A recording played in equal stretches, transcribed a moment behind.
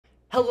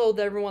Hello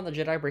there everyone, the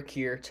Jedi Brick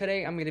here.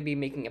 Today I'm going to be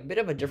making a bit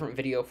of a different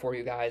video for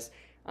you guys.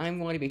 I'm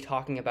going to be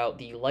talking about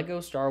the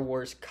LEGO Star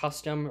Wars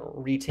custom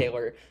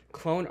retailer,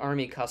 Clone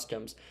Army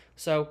Customs.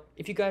 So,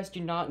 if you guys do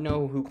not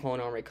know who Clone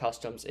Army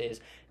Customs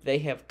is, they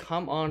have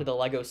come onto the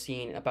LEGO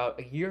scene about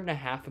a year and a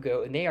half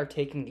ago, and they are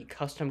taking the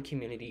custom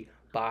community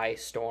by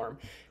storm.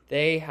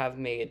 They have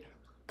made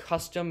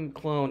custom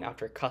clone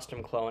after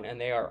custom clone,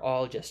 and they are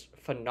all just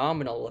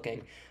phenomenal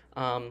looking.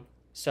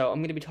 So I'm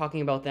going to be talking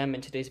about them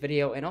in today's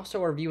video and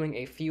also reviewing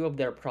a few of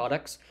their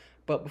products.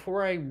 But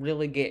before I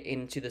really get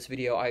into this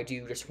video, I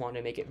do just want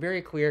to make it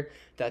very clear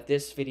that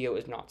this video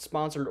is not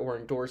sponsored or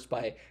endorsed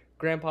by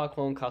Grandpa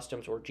Clone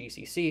Customs or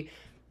GCC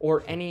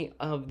or any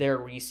of their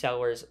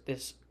resellers.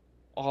 This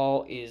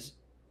all is,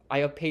 I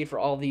have paid for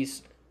all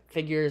these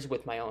figures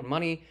with my own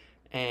money,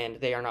 and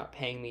they are not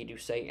paying me to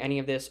say any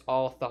of this.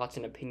 All thoughts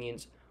and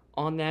opinions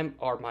on them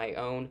are my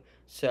own.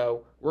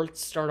 So let's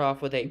start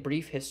off with a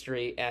brief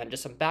history and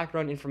just some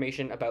background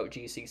information about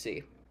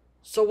GCC.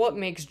 So what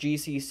makes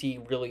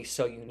GCC really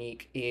so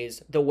unique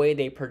is the way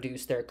they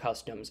produce their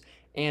customs,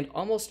 and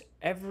almost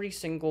every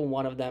single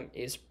one of them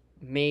is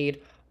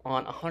made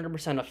on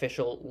 100%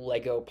 official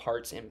LEGO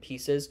parts and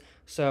pieces.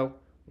 So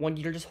when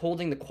you're just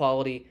holding the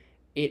quality,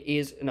 it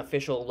is an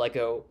official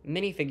LEGO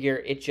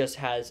minifigure. It just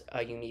has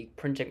a unique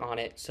printing on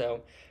it.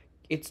 So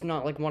it's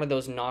not like one of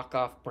those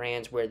knockoff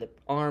brands where the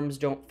arms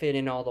don't fit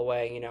in all the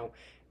way,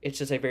 it's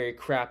just a very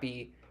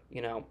crappy,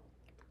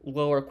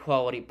 lower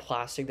quality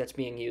plastic that's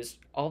being used.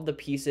 All of the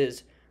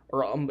pieces,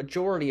 or a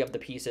majority of the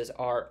pieces,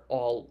 are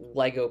all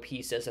Lego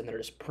pieces and they're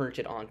just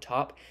printed on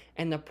top.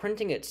 And the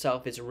printing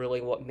itself is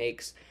really what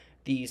makes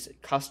these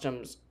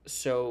customs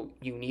so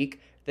unique.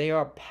 They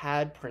are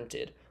pad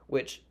printed,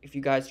 which, if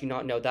you guys do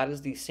not know, that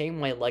is the same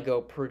way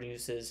Lego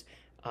produces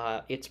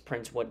its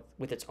prints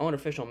with its own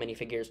official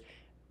minifigures.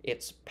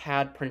 It's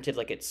pad printed,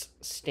 like it's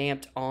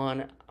stamped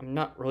on. I'm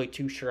not really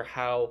too sure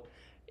how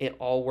it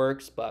all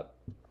works, but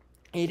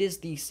it is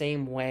the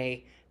same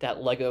way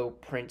that Lego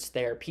prints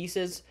their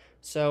pieces,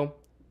 so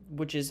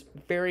which is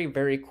very,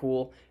 very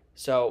cool.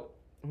 So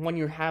when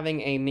you're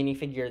having a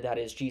minifigure that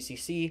is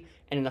GCC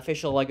and an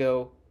official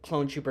Lego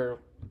Clone Trooper,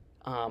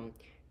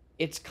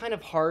 it's kind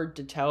of hard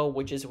to tell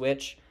which is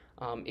which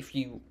if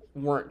you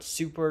weren't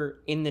super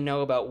in the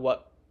know about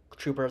what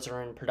troopers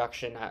are in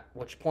production at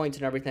which points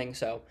and everything.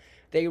 So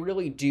they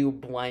really do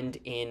blend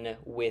in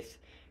with,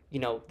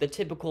 the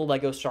typical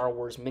Lego Star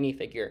Wars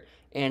minifigure.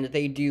 And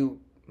they do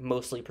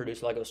mostly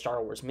produce Lego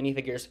Star Wars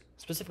minifigures,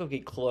 specifically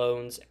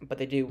clones, but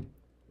they do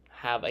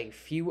have a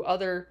few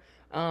other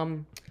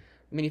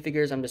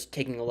minifigures. I'm just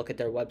taking a look at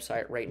their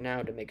website right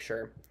now to make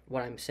sure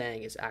what I'm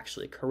saying is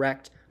actually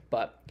correct.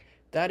 But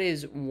that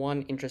is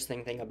one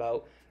interesting thing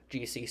about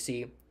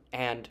GCC.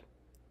 And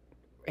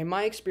in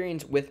my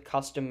experience with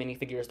custom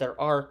minifigures, there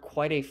are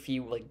quite a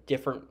few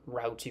different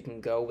routes you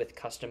can go with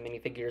custom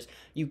minifigures.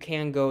 You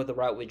can go the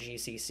route with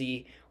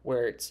GCC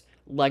where it's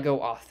Lego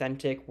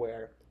authentic,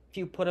 where if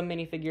you put a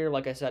minifigure,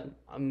 like I said,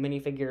 a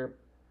minifigure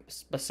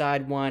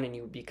beside one, and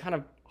you would be kind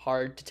of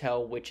hard to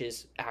tell which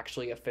is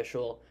actually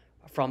official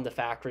from the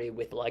factory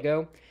with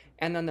Lego.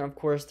 And then of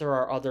course there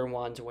are other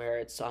ones where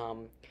it's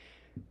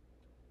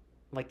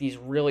like these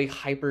really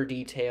hyper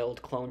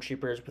detailed clone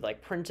troopers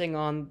with printing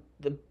on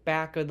the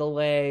back of the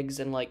legs,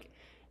 and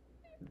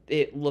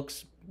it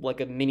looks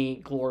like a mini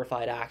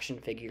glorified action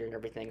figure and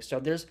everything. So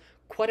there's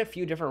quite a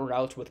few different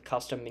routes with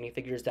custom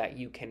minifigures that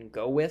you can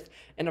go with.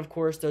 And of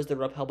course there's the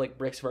Republic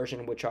Bricks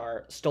version, which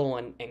are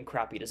stolen and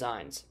crappy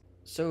designs.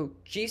 So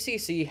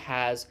GCC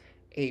has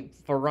a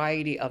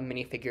variety of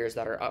minifigures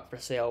that are up for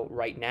sale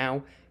right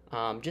now.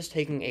 Just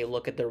taking a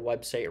look at their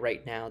website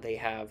right now, they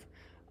have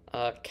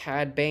a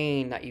Cad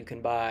Bane that you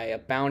can buy, a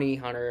Bounty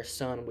Hunter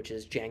son, which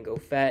is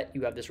Jango Fett.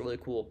 You have this really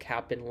cool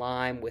Captain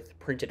Lime with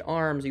printed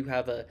arms. You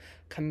have a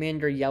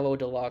Commander Yellow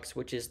Deluxe,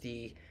 which is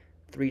the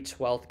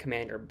 312th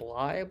Commander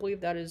Bly, I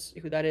believe that is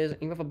who that is.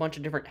 And you have a bunch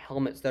of different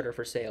helmets that are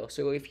for sale.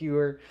 So if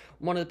you're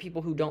one of the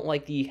people who don't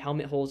like the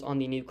helmet holes on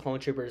the new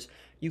Clone Troopers,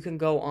 you can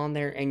go on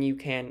there and you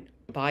can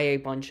buy a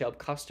bunch of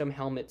custom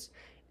helmets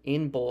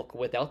in bulk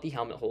without the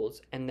helmet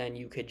holes, and then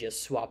you could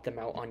just swap them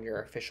out on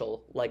your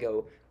official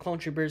Lego Clone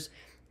Troopers.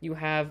 You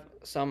have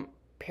some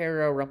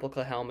Para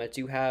replica helmets,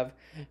 you have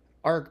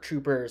ARC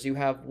Troopers, you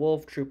have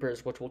Wolf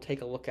Troopers, which we'll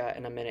take a look at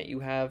in a minute, you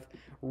have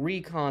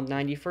Recon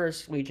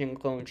 91st Legion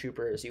Clone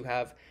Troopers, you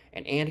have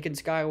an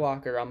Anakin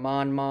Skywalker, a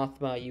Mon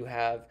Mothma, you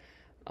have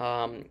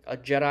a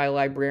Jedi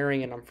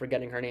Librarian, I'm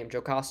forgetting her name,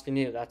 Jocasta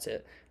Nu, that's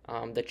it,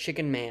 the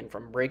Chicken Man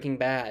from Breaking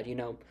Bad,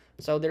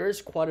 So there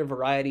is quite a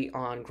variety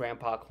on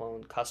Grandpa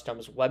Clone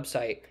Customs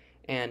website,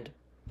 and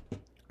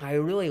I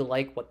really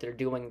like what they're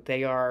doing.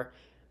 They are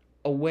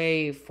a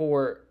way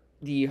for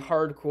the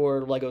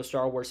hardcore Lego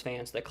Star Wars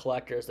fans, the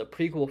collectors, the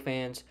prequel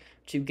fans,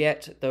 to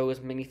get those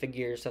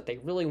minifigures that they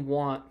really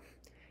want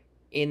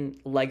in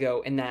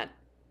Lego, in that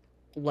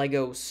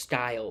Lego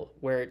style,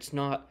 where it's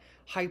not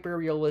hyper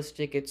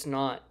realistic, it's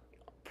not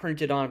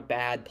printed on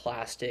bad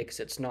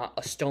plastics, it's not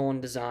a stolen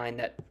design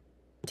that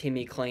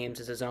Timmy claims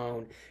is his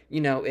own.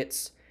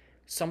 It's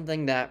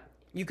something that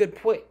you could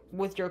put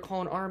with your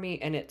clone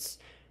army, and it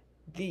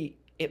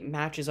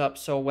matches up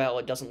so well.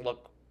 It doesn't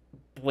look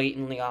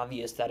blatantly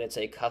obvious that it's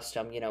a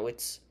custom.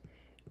 It's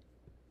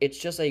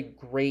just a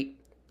great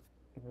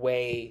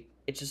way.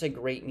 It's just a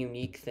great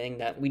unique thing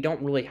that we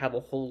don't really have a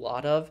whole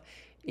lot of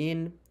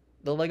in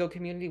the Lego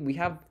community. We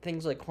have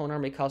things like Clone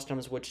Army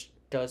Customs, which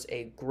does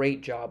a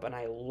great job, and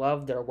I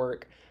love their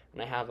work.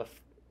 And I have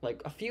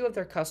a few of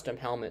their custom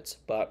helmets,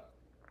 but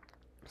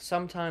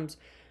sometimes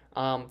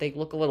they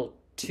look a little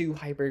too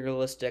hyper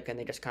realistic, and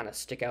they just kind of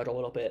stick out a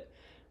little bit.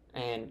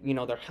 And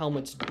their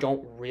helmets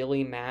don't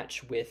really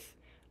match with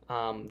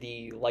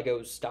the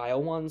Lego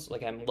style ones.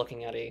 Like, I'm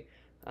looking at a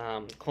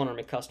Clone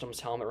Army Customs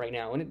helmet right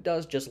now, and it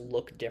does just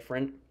look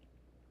different.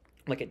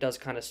 Like, it does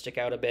kind of stick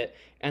out a bit,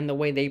 and the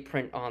way they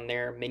print on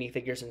their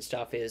minifigures and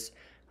stuff is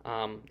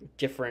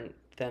different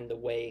than the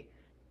way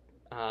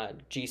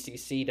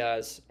GCC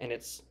does, and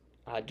it's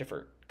a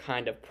different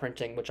kind of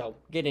printing, which I'll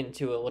get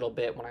into a little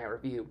bit when I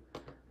review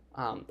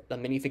the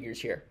minifigures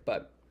here.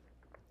 But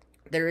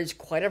there is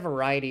quite a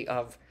variety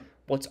of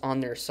what's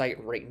on their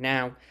site right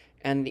now,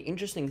 and the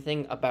interesting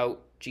thing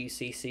about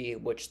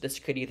GCC, which this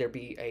could either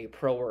be a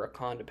pro or a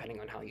con depending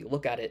on how you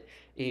look at it,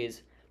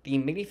 is the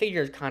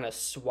minifigures kind of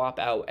swap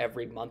out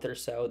every month or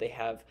so. They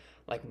have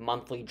like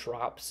monthly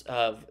drops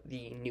of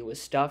the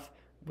newest stuff,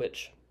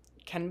 which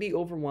can be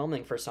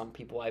overwhelming for some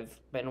people. I've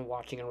been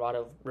watching a lot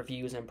of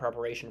reviews in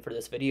preparation for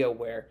this video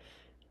where,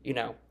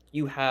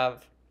 you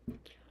have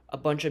a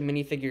bunch of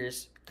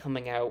minifigures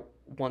coming out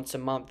once a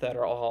month that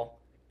are all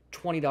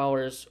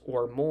 $20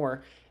 or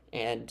more,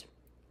 and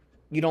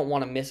you don't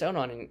want to miss out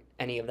on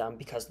any of them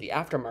because the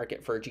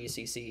aftermarket for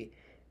GCC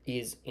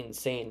is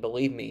insane.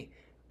 Believe me,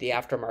 the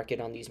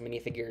aftermarket on these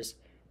minifigures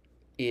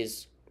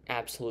is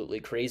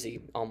absolutely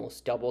crazy,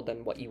 almost double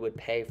than what you would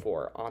pay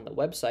for on the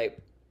website.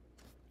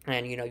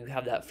 And you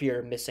have that fear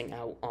of missing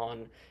out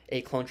on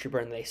a clone trooper,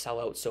 and they sell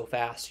out so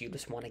fast. You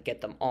just want to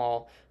get them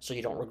all so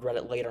you don't regret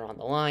it later on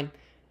the line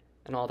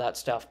and all that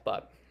stuff.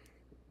 But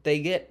they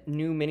get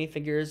new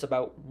minifigures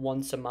about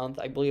once a month,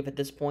 I believe, at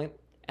this point,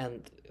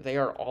 and they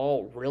are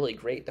all really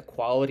great. The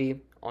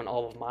quality on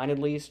all of mine, at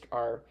least,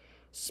 are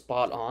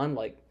spot on.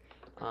 Like,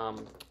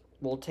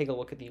 we'll take a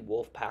look at the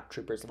Wolfpack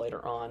Troopers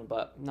later on,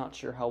 but not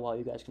sure how well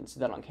you guys can see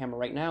that on camera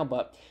right now,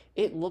 but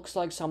it looks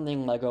like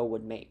something Lego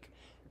would make.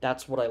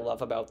 That's what I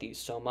love about these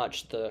so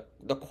much. The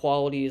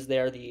quality is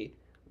there, the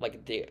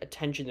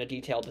attention to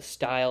detail, the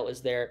style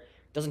is there.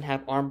 It doesn't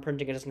have arm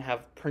printing, it doesn't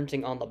have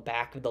printing on the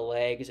back of the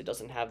legs, it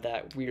doesn't have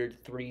that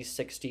weird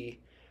 360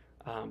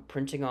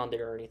 printing on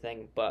there or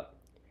anything, but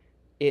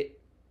it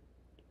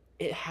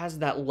has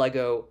that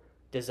Lego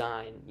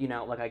design,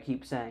 like I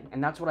keep saying.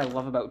 And that's what I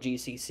love about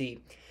GCC,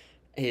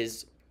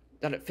 is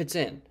that it fits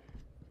in.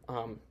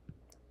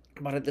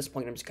 But at this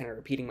point, I'm just kind of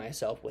repeating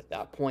myself with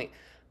that point.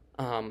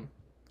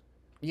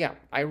 Yeah,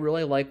 I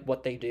really like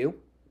what they do,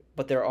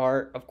 but there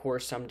are, of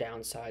course, some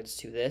downsides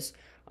to this.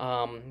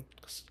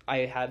 I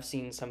have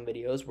seen some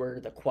videos where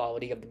the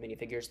quality of the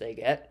minifigures they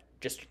get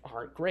just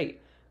aren't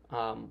great.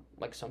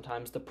 Like,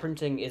 sometimes the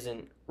printing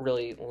isn't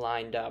really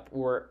lined up,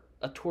 or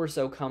a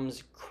torso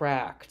comes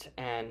cracked,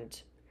 and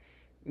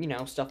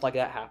stuff like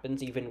that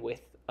happens even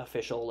with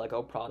official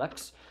Lego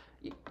products,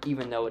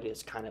 even though it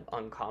is kind of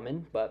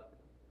uncommon. But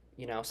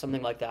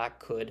something like that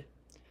could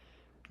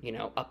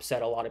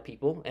upset a lot of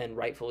people, and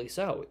rightfully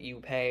so. You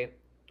pay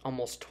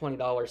almost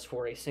 $20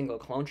 for a single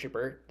clone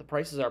trooper. The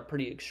prices are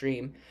pretty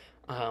extreme.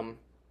 And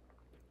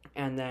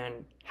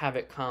then have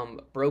it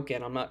come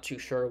broken. I'm not too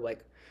sure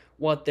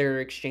what their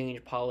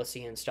exchange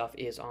policy and stuff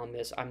is on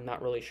this. I'm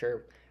not really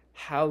sure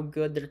how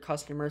good their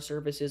customer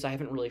service is. I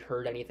haven't really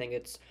heard anything.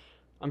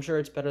 I'm sure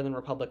it's better than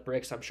Republic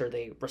Bricks. I'm sure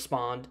they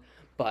respond,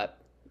 but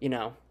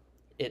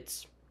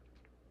it's,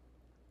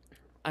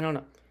 I don't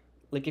know.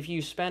 Like, if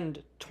you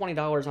spend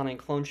 $20 on a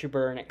clone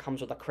trooper and it comes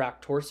with a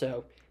cracked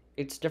torso,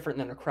 it's different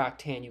than a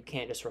cracked hand. You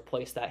can't just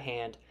replace that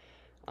hand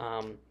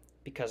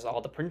because all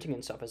the printing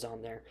and stuff is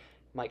on there.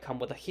 It might come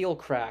with a heel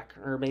crack,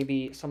 or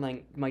maybe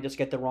something might just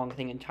get the wrong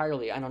thing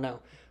entirely. I don't know.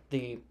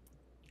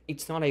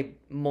 It's not a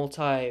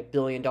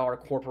multi-billion-dollar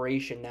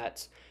corporation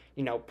that's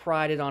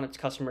prided on its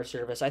customer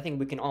service. I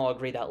think we can all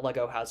agree that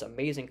Lego has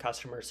amazing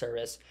customer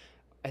service.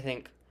 I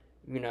think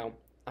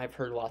I've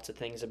heard lots of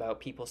things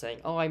about people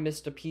saying, "Oh, I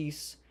missed a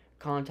piece.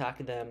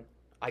 Contacted them.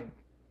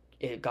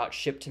 It got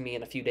shipped to me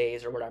in a few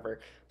days," or whatever.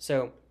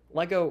 So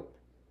Lego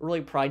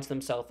really prides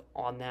themselves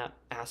on that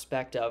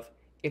aspect of,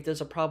 if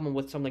there's a problem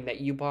with something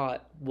that you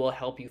bought, we'll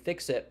help you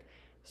fix it.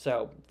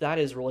 So that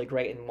is really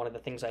great, and one of the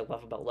things I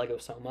love about Lego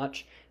so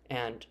much.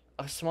 And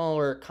a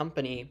smaller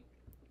company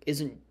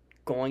isn't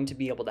going to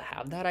be able to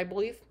have that, I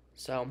believe.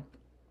 So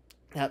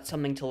that's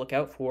something to look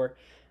out for.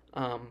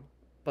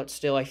 But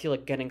still, I feel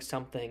like getting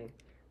something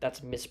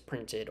that's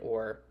misprinted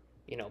or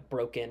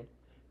broken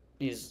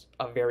is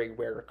a very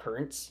rare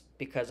occurrence,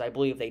 because I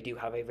believe they do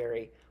have a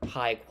very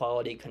high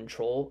quality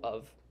control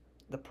of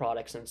the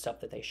products and stuff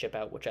that they ship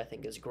out, which I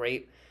think is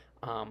great.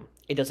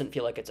 It doesn't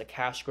feel like it's a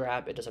cash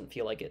grab. It doesn't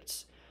feel like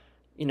it's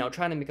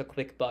trying to make a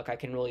quick buck, I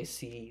can really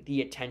see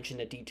the attention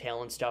to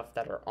detail and stuff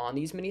that are on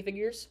these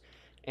minifigures.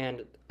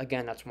 And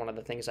again, that's one of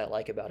the things I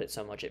like about it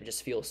so much. It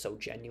just feels so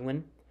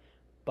genuine.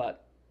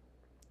 But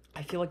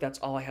I feel like that's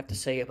all I have to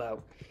say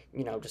about,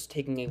 just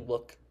taking a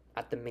look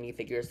at the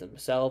minifigures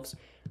themselves.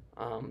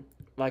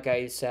 Like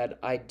I said,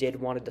 I did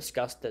want to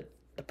discuss the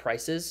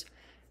prices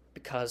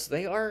because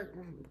they are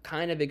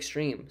kind of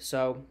extreme.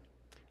 So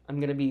I'm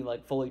going to be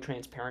like fully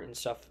transparent and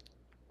stuff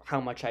how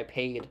much I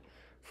paid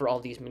for all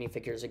these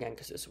minifigures again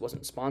because this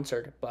wasn't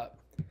sponsored. But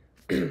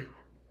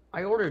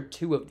I ordered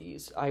two of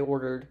these. I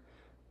ordered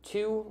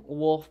two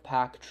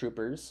Wolfpack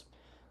Troopers,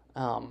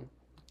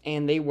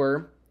 and they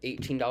were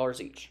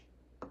 $18 each,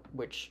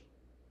 which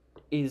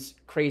is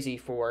crazy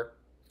for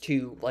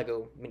two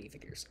Lego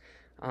minifigures.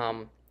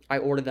 I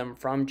ordered them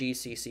from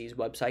GCC's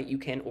website. You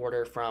can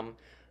order from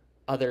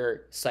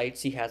other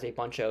sites. He has a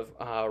bunch of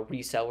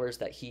resellers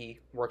that he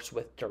works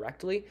with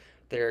directly.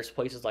 There's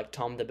places like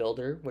Tom the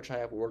Builder, which I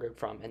have ordered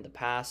from in the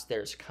past.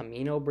 There's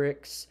Camino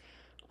Bricks,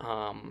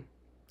 Kyber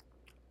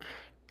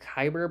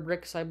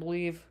Bricks, I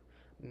believe,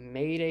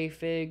 Mayday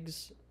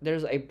Figs.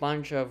 There's a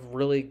bunch of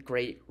really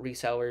great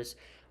resellers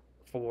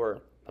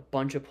for a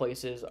bunch of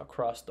places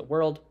across the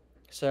world.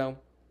 So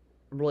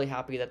I'm really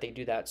happy that they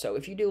do that. So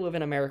if you do live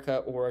in America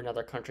or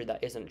another country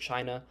that isn't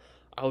China,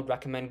 I would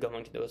recommend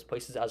going to those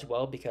places as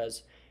well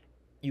because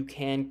you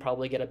can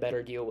probably get a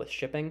better deal with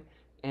shipping.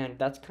 And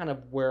that's kind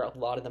of where a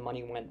lot of the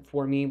money went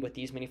for me with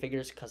these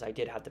minifigures because I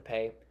did have to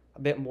pay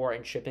a bit more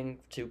in shipping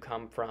to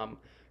come from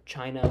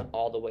China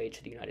all the way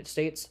to the United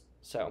States.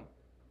 So,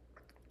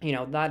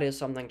 that is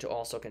something to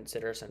also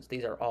consider since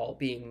these are all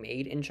being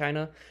made in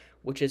China,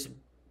 which is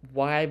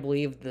why I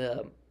believe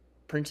the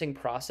printing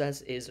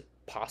process is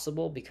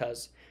possible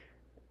because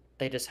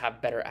they just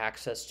have better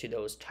access to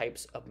those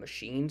types of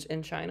machines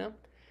in China.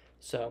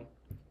 So,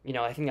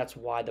 I think that's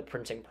why the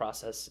printing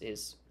process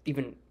is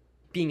even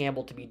being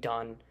able to be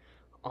done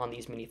on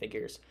these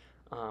minifigures,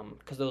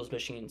 because those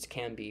machines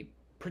can be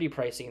pretty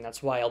pricey, and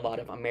that's why a lot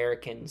of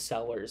American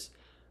sellers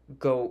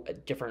go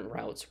different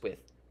routes with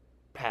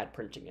pad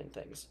printing and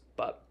things.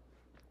 But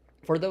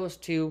for those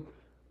two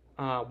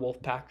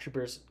Wolfpack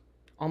Troopers,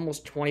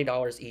 almost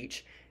 $20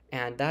 each,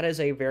 and that is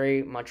a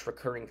very much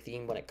recurring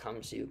theme when it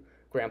comes to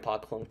Grandpa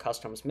Clone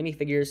Customs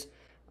minifigures.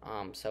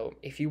 So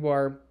if you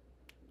are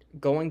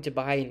going to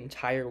buy an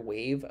entire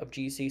wave of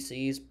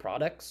GCC's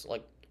products,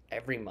 like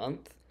every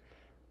month,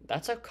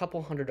 that's a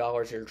couple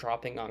 $100 you're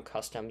dropping on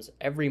customs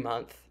every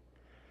month.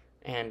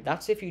 And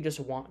that's if you just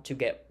want to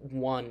get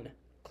one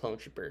Clone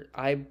Trooper.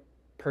 I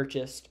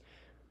purchased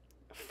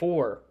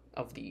 4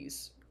 of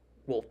these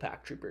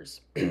Wolfpack Troopers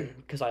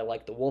because I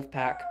like the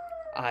Wolfpack.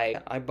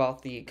 I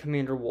bought the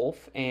Commander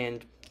Wolf,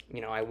 and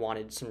I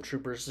wanted some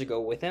troopers to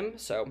go with him,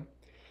 so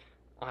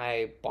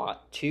I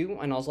bought 2,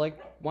 and I was like,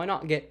 why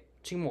not get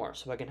 2 more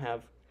so I can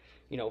have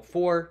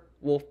 4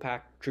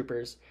 Wolfpack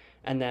Troopers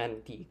and then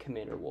the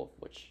Commander Wolf,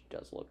 which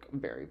does look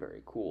very,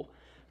 very cool.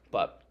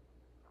 But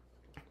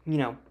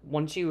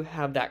once you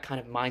have that kind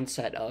of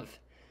mindset of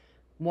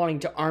wanting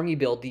to army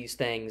build these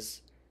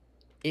things,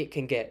 it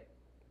can get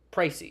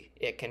pricey.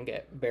 It can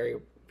get very,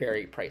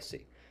 very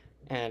pricey.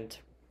 And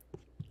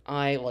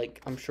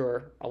I'm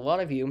sure a lot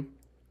of you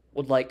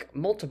would like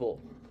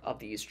multiple of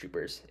these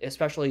troopers,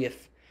 especially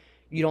if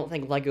you don't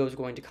think Lego is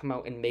going to come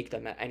out and make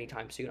them at any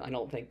time soon. I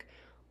don't think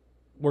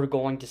we're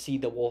going to see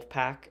the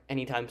Wolfpack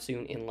anytime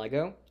soon in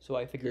Lego, so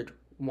I figured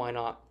why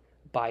not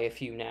buy a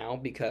few now,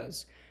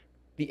 because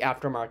the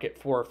aftermarket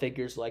for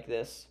figures like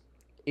this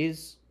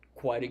is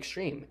quite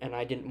extreme, and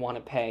I didn't want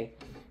to pay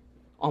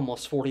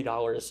almost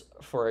 $40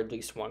 for at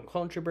least one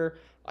Clone Trooper.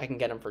 I can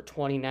get them for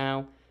 $20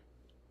 now,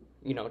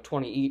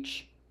 20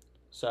 each,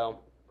 so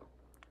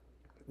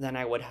then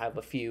I would have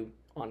a few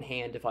on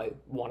hand if I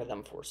wanted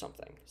them for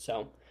something.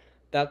 So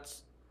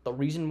that's the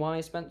reason why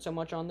I spent so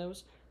much on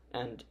those,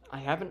 and I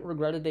haven't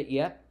regretted it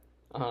yet.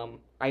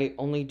 I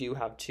only do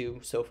have 2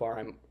 so far.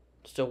 I'm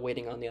still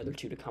waiting on the other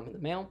 2 to come in the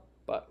mail,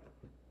 but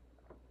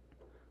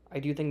I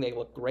do think they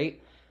look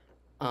great.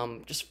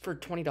 Just for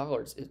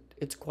 $20,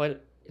 it's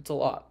a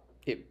lot.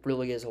 It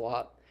really is a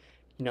lot.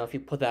 If you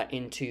put that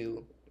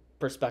into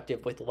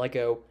perspective with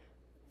Lego,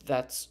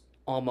 that's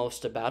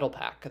almost a battle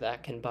pack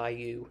that can buy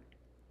you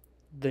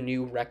the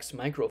new Rex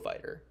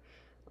Microfighter.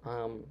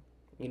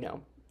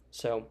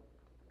 So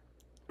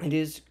it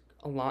is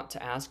a lot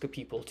to ask of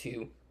people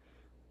to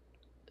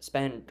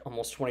spend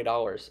almost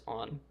 $20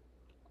 on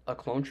a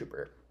Clone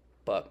Trooper.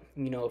 But,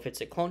 if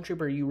it's a Clone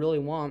Trooper you really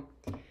want,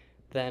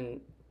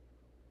 then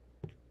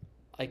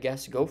I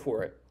guess go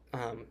for it.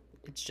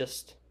 It's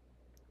just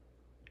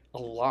a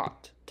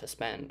lot to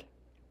spend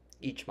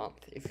each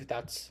month if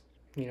that's,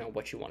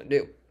 what you want to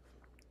do.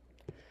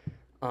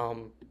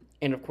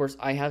 And of course,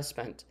 I have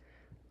spent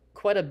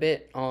quite a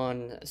bit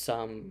on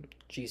some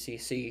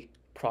GCC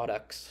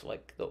products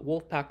like the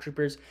Wolfpack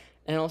Troopers,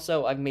 and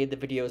also I've made the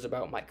videos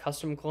about my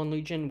custom Clone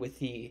Legion with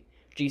the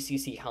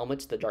GCC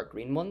helmets, the dark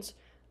green ones.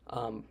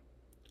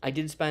 I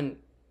did spend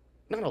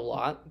not a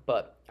lot,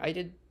 but I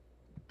did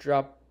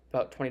drop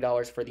about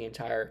 $20 for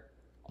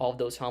all of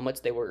those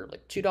helmets. They were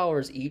like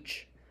 $2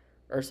 each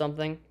or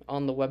something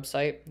on the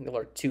website. They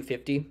were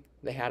 $2.50.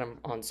 They had them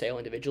on sale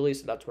individually,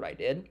 so that's what I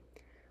did.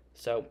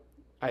 So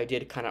I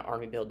did kind of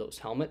army build those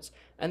helmets,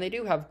 and they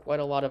do have quite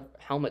a lot of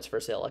helmets for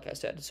sale, like I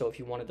said. So if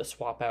you wanted to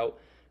swap out,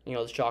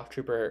 the shock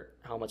trooper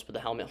helmets with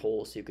the helmet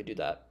holes, you could do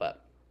that.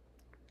 But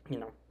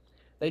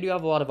they do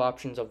have a lot of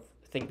options of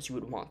things you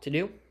would want to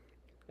do,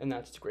 and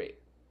that's great.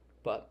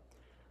 But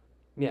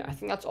yeah, I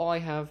think that's all I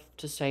have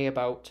to say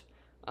about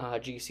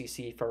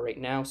GCC for right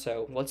now.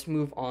 So let's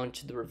move on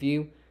to the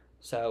review.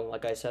 So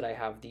like I said, I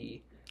have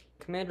the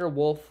Commander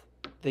Wolf,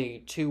 the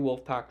 2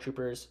 Wolfpack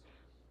Troopers,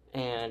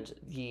 and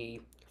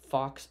the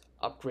Fox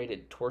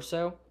upgraded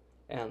torso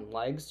and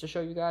legs to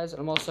show you guys.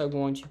 I'm also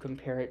going to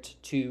compare it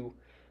to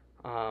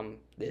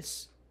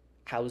this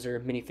Hauser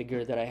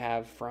minifigure that I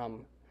have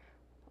from,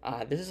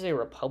 this is a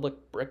Republic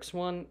Bricks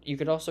one. You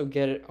could also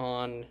get it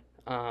on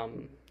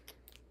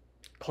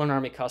Clone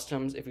Army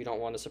Customs if you don't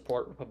want to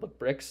support Republic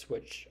Bricks,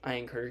 which I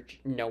encourage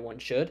no one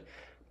should.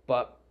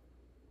 But,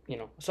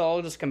 so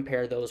I'll just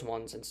compare those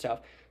ones and stuff.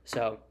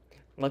 So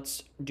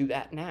let's do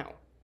that now.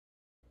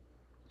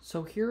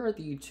 So here are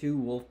the 2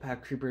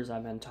 Wolfpack Troopers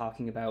I've been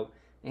talking about,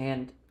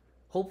 and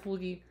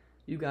hopefully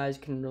you guys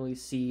can really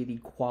see the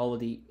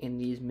quality in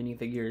these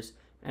minifigures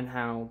and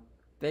how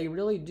they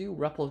really do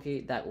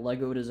replicate that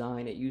Lego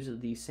design. It uses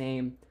the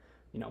same,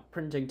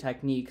 printing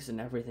techniques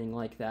and everything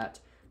like that.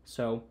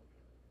 So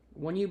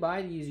when you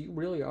buy these, you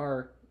really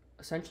are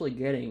essentially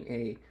getting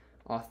a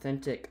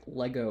authentic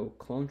Lego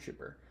clone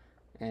trooper,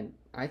 and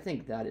I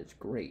think that is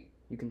great.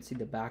 You can see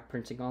the back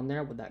printing on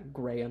there with that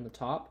gray on the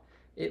top.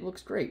 It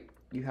looks great.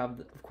 You have,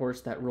 of course,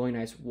 that really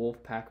nice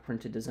Wolfpack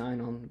printed design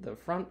on the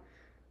front,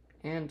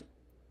 and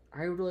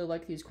I really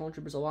like these clone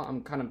troopers a lot.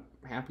 I'm kind of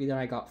happy that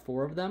I got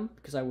 4 of them,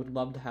 because I would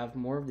love to have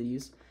more of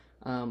these.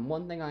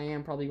 One thing I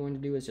am probably going to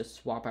do is just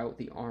swap out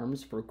the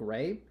arms for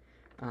gray.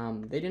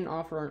 They didn't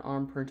offer an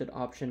arm printed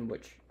option,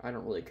 which I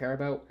don't really care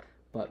about,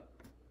 but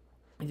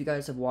if you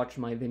guys have watched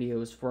my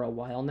videos for a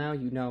while now,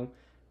 you know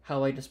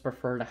how I just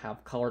prefer to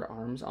have colored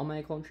arms on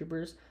my clone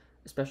troopers,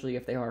 especially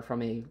if they are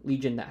from a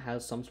legion that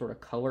has some sort of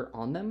color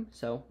on them.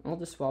 So I'll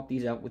just swap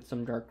these out with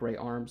some dark gray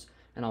arms,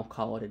 and I'll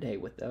call it a day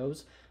with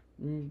those.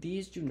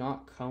 These do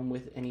not come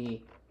with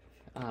any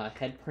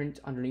head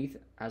print underneath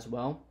as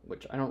well,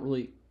 which I don't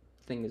really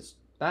think is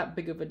that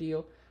big of a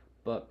deal,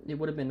 but it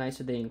would have been nice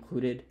if they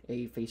included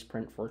a face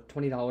print for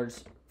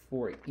 $20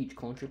 for each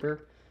clone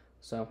trooper.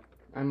 So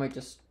I might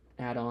just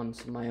add on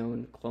some of my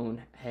own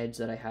clone heads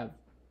that I have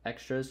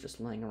extras just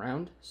laying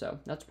around. So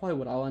that's probably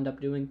what I'll end up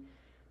doing.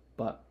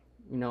 But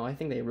I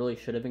think they really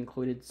should have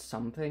included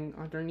something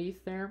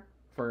underneath there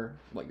for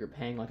what you're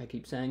paying, like I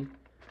keep saying.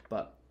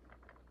 But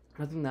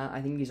other than that,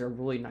 I think these are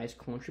really nice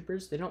clone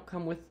troopers. They don't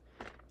come with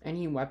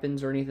any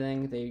weapons or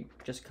anything. They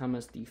just come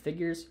as the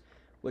figures,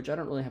 which I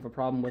don't really have a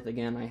problem with.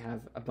 Again, I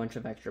have a bunch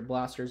of extra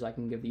blasters I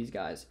can give these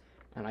guys,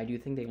 and I do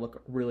think they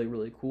look really,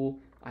 really cool.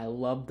 I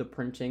love the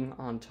printing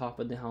on top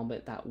of the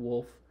helmet. That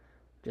wolf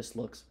just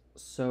looks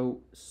so,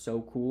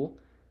 so cool.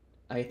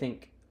 I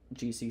think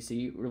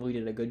GCC really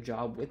did a good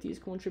job with these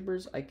clone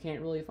troopers. I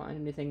can't really find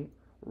anything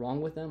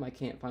wrong with them. I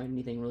can't find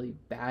anything really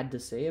bad to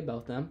say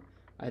about them.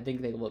 I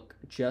think they look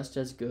just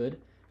as good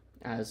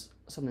as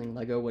something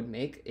Lego would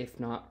make, if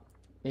not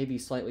maybe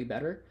slightly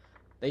better.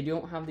 They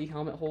don't have the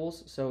helmet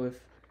holes, so if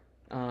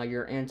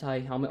you're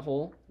anti-helmet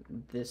hole,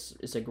 this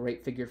is a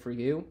great figure for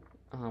you.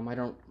 I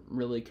don't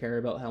really care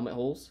about helmet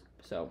holes,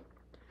 so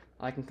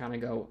I can kind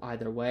of go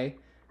either way,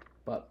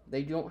 but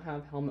they don't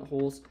have helmet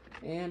holes,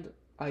 and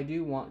I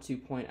do want to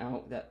point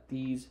out that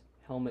these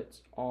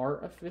helmets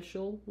are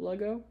official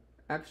Lego.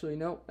 Actually,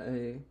 no,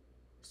 I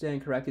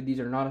stand corrected. These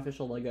are not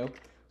official Lego.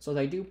 So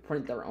they do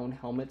print their own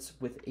helmets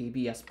with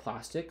ABS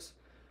plastics,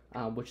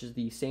 which is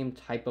the same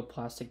type of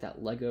plastic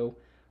that Lego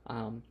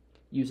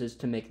uses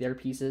to make their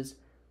pieces.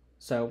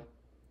 So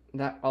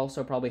that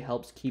also probably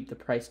helps keep the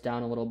price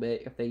down a little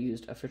bit. If they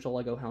used official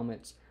Lego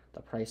helmets,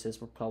 the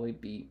prices would probably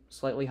be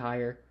slightly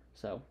higher.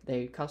 So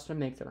they custom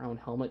make their own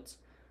helmets.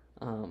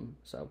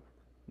 So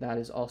that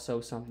is also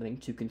something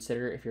to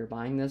consider if you're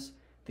buying this.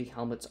 The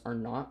helmets are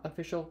not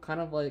official, kind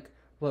of like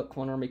what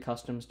Clone Army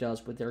Customs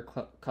does with their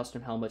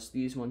custom helmets.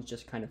 These ones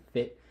just kind of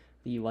fit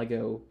the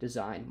Lego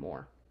design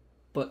more.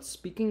 But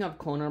speaking of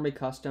Clone Army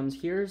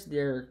Customs, here's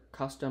their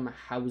custom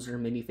Hauser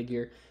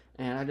minifigure,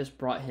 and I just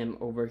brought him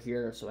over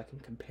here so I can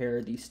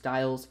compare the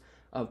styles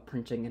of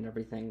printing and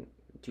everything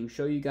to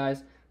show you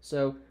guys.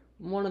 So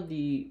one of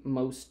the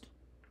most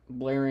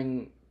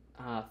blaring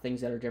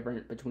things that are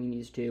different between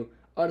these two,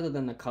 other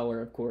than the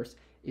color of course,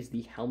 is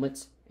the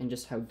helmets and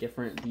just how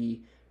different the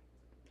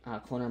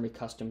Clone Army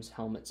Customs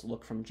helmets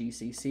look from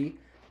GCC.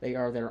 They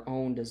are their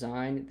own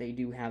design. They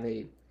do have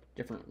a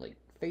different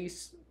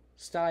face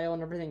style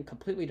and everything,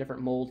 completely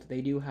different mold.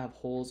 They do have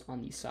holes on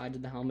the sides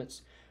of the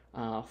helmets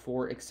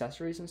for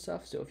accessories and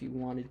stuff, so if you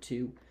wanted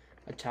to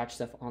attach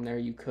stuff on there,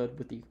 you could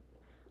with the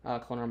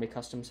Clone Army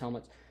Customs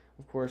helmets.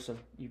 Of course,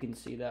 you can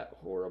see that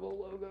horrible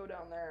logo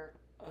down there.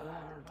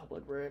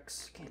 Republic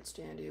Bricks, can't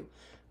stand you.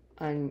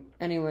 And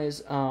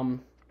anyways,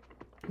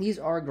 These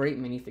are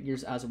great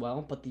minifigures as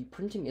well, but the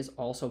printing is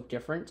also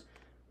different.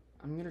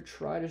 I'm going to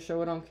try to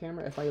show it on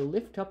camera. If I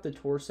lift up the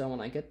torso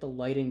and I get the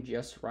lighting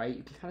just right,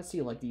 you can kind of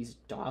see like these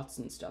dots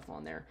and stuff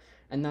on there.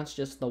 And that's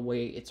just the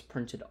way it's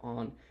printed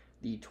on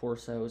the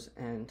torsos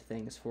and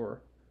things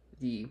for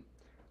the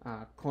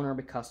Clone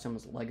Army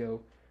Customs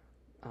Lego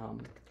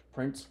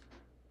prints.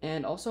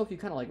 And also, if you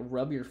kind of like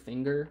rub your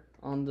finger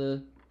on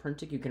the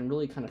printing, you can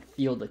really kind of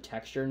feel the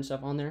texture and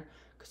stuff on there,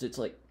 because it's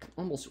like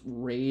almost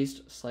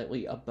raised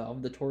slightly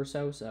above the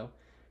torso. So,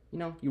 you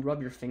know, you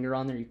rub your finger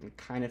on there, you can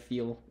kind of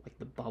feel like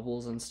the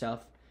bubbles and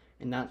stuff,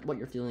 and that's what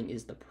you're feeling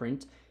is the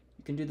print.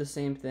 You can do the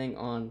same thing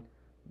on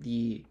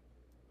the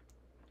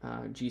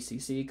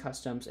GCC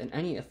customs and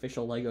any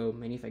official Lego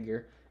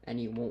minifigure, and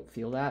you won't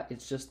feel that.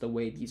 It's just the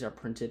way these are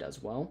printed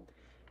as well.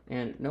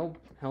 And no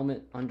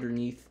helmet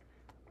underneath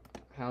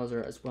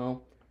Hauser as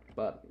well,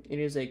 but it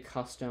is a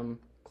custom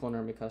Clone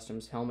Army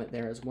Customs helmet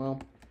there as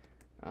well.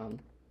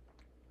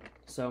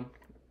 So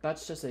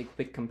that's just a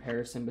quick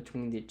comparison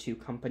between the two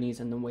companies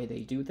and the way they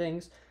do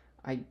things.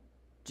 I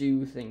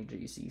do think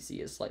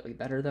GCC is slightly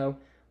better though,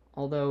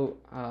 although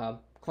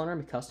Clone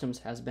Army Customs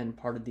has been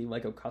part of the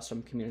Lego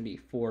custom community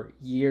for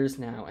years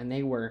now, and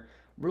they were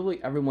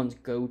really everyone's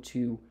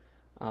go-to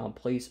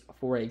place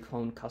for a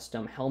clone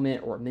custom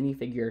helmet or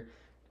minifigure,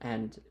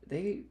 and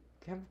they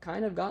have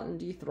kind of gotten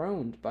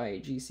dethroned by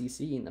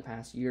GCC in the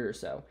past year or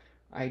so.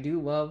 I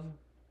do love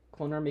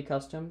Clone Army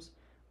Customs.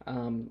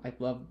 I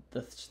love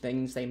the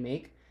things they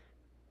make,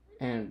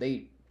 and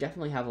they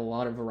definitely have a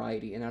lot of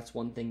variety, and that's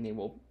one thing they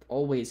will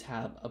always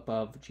have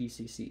above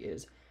GCC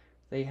is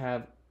they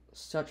have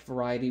such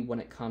variety when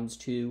it comes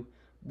to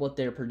what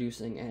they're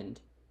producing, and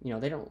you know,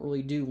 they don't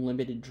really do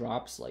limited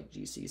drops like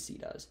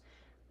GCC does.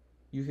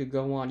 You could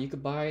go on, you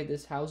could buy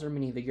this Hauser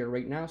minifigure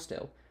right now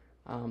still.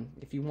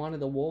 If you wanted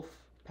the Wolf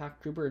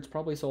Pack Trooper, it's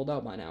probably sold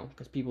out by now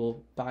because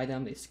people buy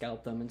them, they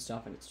scalp them and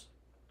stuff, and it's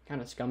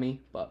kind of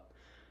scummy, but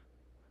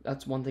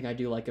that's one thing I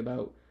do like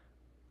about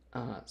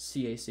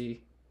CAC,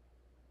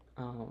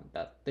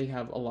 that they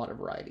have a lot of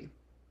variety.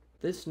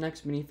 This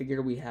next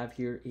minifigure we have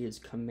here is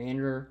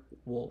Commander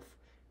Wolf,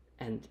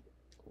 and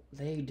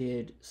they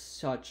did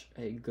such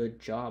a good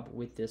job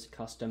with this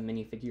custom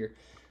minifigure,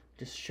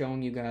 just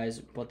showing you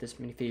guys what this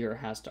minifigure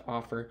has to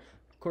offer.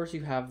 Of course,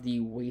 you have the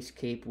waist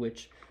cape,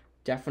 which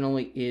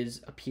definitely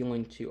is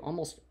appealing to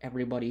almost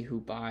everybody who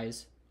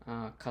buys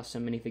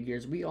custom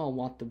minifigures. We all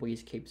want the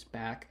waist capes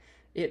back.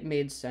 It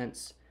made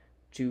sense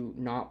to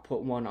not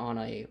put one on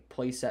a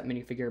playset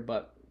minifigure,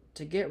 but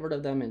to get rid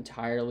of them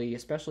entirely,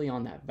 especially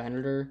on that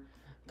Venator,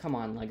 come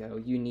on Lego,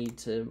 you need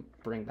to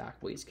bring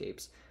back waist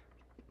capes.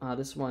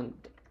 This one,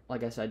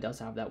 like I said, does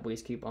have that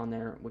waist cape on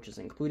there, which is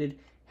included.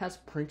 Has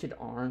printed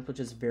arms, which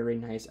is very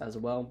nice as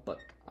well, but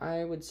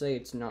I would say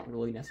it's not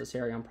really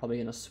necessary. I'm probably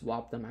going to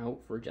swap them out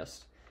for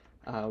just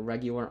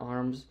regular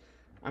arms.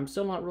 I'm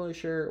still not really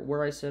sure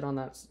where I sit on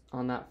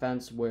that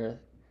fence with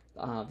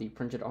the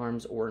printed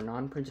arms or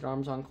non-printed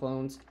arms on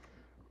clones.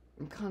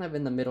 I'm kind of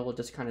in the middle. It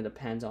just kind of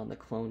depends on the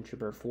clone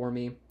trooper for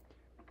me,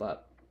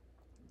 but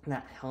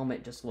that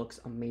helmet just looks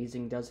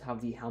amazing. Does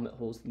have the helmet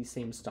holes the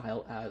same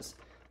style as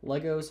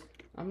Legos.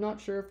 I'm not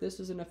sure if this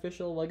is an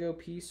official Lego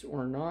piece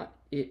or not.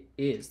 It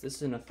is. This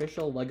is an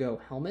official Lego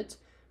helmet,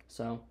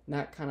 so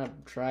that kind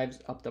of drives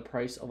up the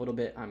price a little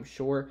bit, I'm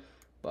sure,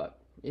 but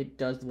it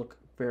does look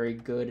very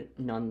good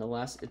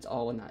nonetheless. It's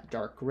all in that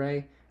dark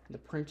gray. The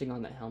printing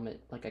on the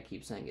helmet, like I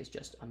keep saying, is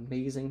just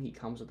amazing. He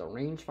comes with a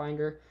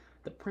rangefinder.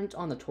 The print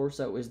on the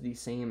torso is the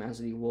same as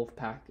the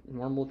Wolfpack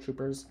normal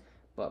troopers,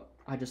 but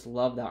I just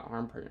love that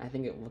arm print. I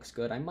think it looks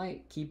good. I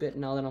might keep it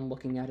now that I'm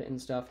looking at it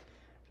and stuff.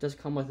 It does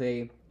come with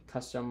a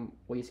custom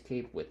waist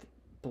cape with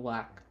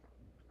black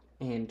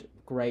and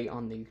gray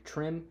on the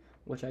trim,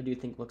 which I do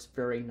think looks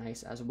very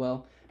nice as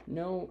well.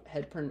 No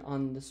head print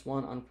on this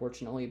one,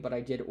 unfortunately, but I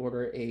did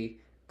order a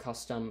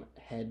custom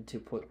head to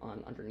put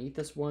on underneath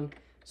this one,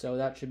 so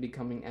that should be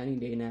coming any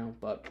day now,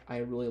 but I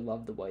really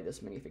love the way this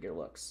minifigure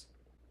looks.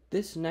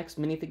 This next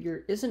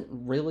minifigure isn't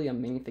really a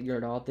minifigure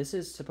at all. This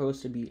is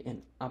supposed to be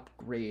an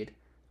upgrade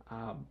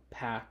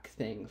pack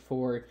thing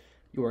for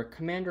your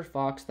Commander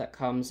Fox that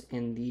comes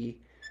in the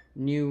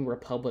New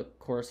Republic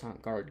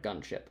Coruscant Guard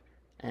gunship.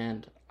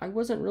 And I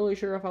wasn't really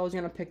sure if I was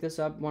going to pick this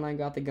up when I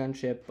got the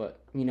gunship,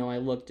 but, you know, I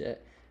looked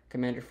at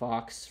Commander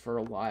Fox for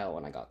a while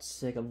and I got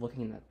sick of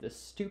looking at this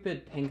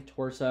stupid pink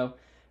torso,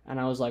 and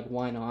I was like,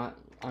 why not?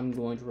 I'm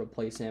going to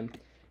replace him,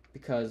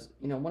 because,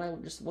 you know, when I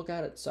just look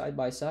at it side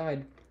by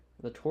side,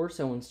 the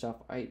torso and stuff,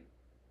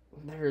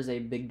 there is a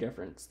big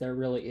difference. There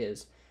really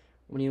is.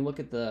 When you look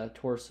at the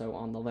torso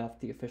on the left,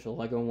 the official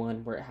Lego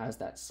one, where it has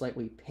that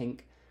slightly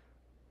pink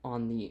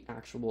on the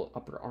actual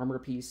upper armor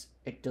piece,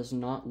 it does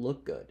not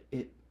look good.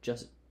 It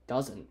just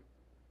doesn't.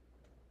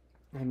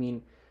 I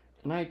mean,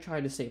 and I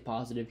try to stay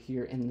positive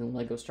here in the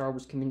Lego Star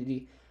Wars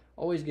community.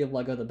 Always give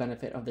Lego the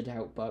benefit of the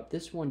doubt, but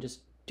this one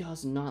just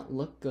does not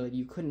look good.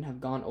 You couldn't have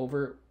gone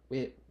over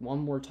it one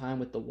more time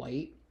with the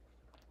white.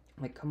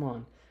 Like, come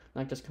on.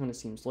 That just kind of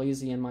seems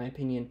lazy in my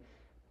opinion.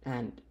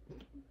 And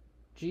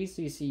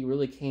GCC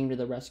really came to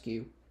the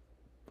rescue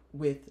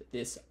with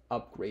this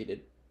upgraded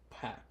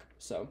pack.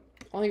 So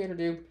all you gotta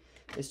do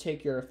is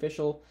take your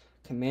official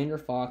Commander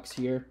Fox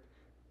here,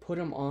 put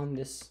him on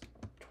this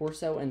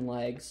torso and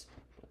legs,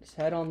 put his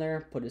head on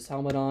there, put his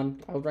helmet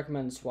on. I would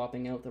recommend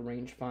swapping out the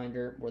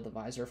rangefinder or the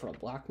visor for a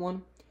black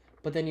one.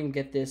 But then you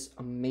get this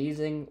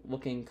amazing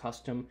looking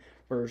custom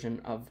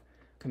version of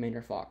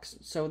Commander Fox.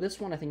 So this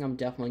one I think I'm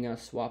definitely going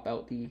to swap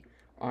out the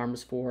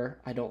arms for.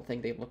 I don't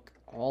think they look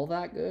all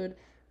that good.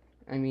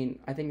 I mean,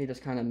 I think they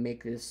just kind of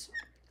make this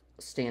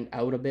stand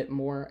out a bit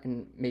more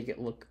and make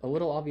it look a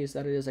little obvious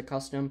that it is a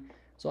custom.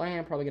 So I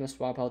am probably going to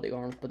swap out the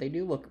arms, but they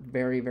do look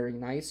very, very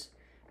nice.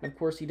 And of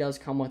course, he does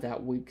come with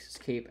that Weeks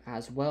cape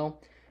as well.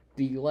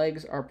 The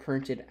legs are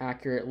printed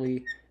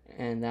accurately,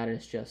 and that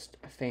is just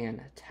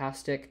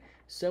fantastic.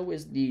 So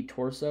is the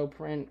torso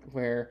print,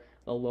 where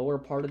the lower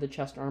part of the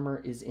chest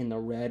armor is in the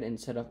red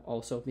instead of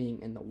also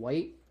being in the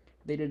white.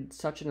 They did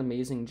such an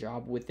amazing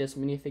job with this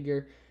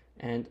minifigure,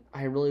 and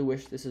I really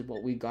wish this is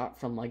what we got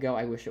from LEGO.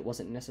 I wish it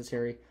wasn't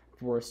necessary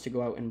for us to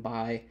go out and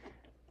buy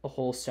a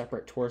whole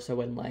separate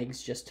torso and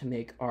legs just to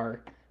make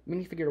our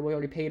minifigure we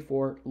already paid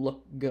for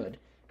look good.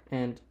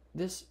 And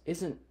this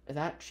isn't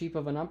that cheap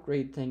of an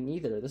upgrade thing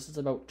either. This is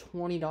about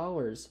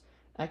 $20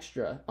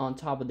 extra on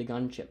top of the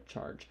gunship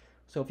charge.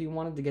 So if you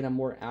wanted to get a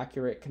more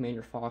accurate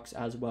Commander Fox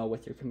as well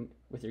with your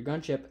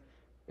gunship,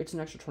 it's an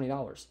extra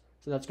 $20.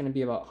 So that's going to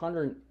be about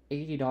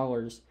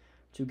 $180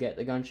 to get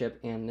the gunship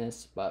and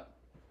this. But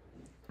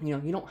you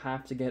know, you don't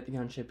have to get the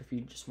gunship if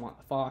you just want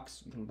the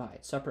Fox. You can buy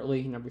it separately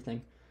and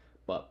everything.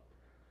 But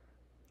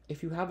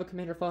if you have a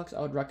Commander Fox,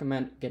 I would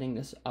recommend getting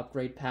this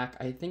upgrade pack.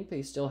 I think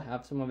they still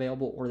have some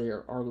available, or they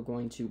are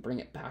going to bring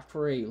it back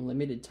for a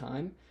limited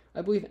time.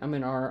 I believe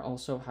MNR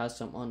also has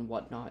some on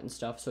Whatnot and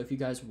stuff. So if you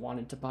guys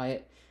wanted to buy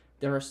it,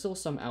 there are still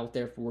some out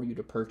there for you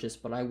to purchase,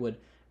 but I would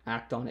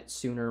act on it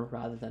sooner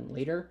rather than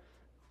later.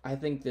 I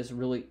think this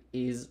really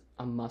is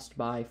a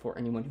must-buy for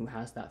anyone who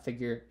has that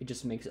figure. It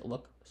just makes it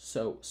look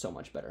so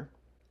much better.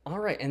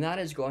 Alright, and that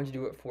is going to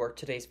do it for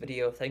today's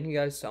video. Thank you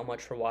guys so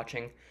much for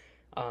watching.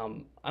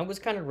 I was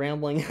kind of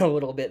rambling a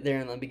little bit there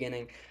in the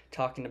beginning,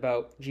 talking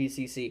about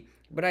GCC,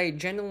 but I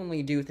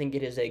genuinely do think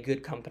it is a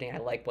good company. I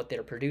like what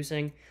they're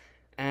producing,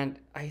 and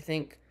I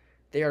think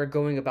they are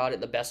going about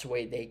it the best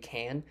way they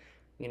can.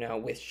 You know,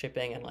 with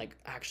shipping and like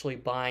actually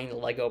buying the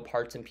Lego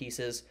parts and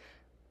pieces.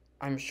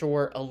 I'm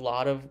sure a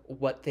lot of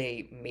what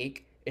they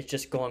make is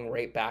just going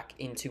right back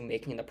into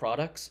making the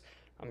products.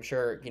 I'm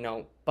sure, you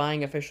know,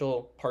 buying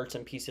official parts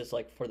and pieces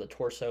like for the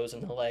torsos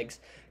and the legs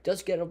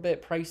does get a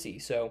bit pricey.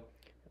 So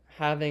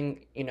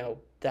having, you know,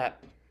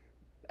 that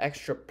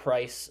extra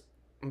price,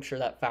 I'm sure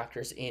that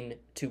factors in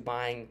to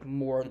buying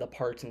more of the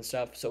parts and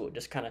stuff. So it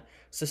just kind of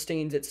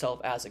sustains itself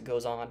as it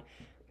goes on.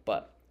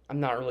 But I'm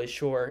not really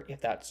sure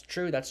if that's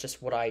true. That's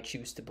just what I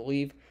choose to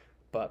believe.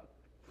 But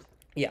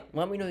yeah,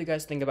 let me know what you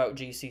guys think about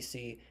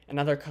GCC and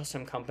other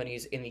custom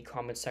companies in the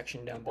comments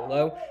section down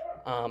below.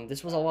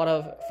 This was a lot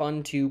of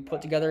fun to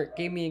put together. It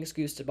gave me an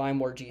excuse to buy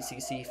more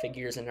GCC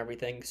figures and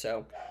everything.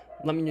 So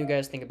let me know what you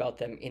guys think about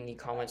them in the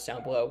comments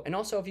down below. And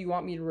also, if you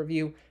want me to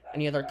review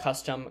any other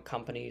custom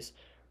companies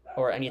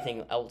or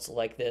anything else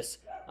like this,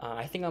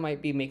 I think I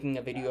might be making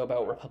a video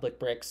about Republic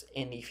Bricks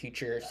in the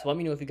future. So let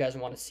me know if you guys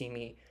want to see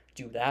me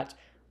do that.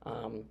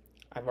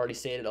 I've already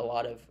stated a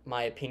lot of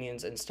my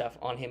opinions and stuff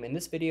on him in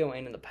this video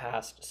and in the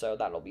past, so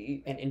that'll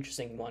be an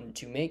interesting one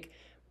to make.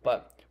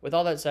 But with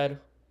all that said,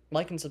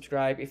 like and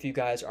subscribe if you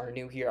guys are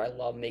new here. I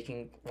love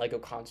making LEGO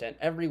content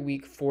every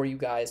week for you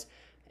guys,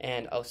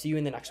 and I'll see you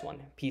in the next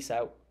one. Peace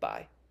out.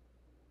 Bye.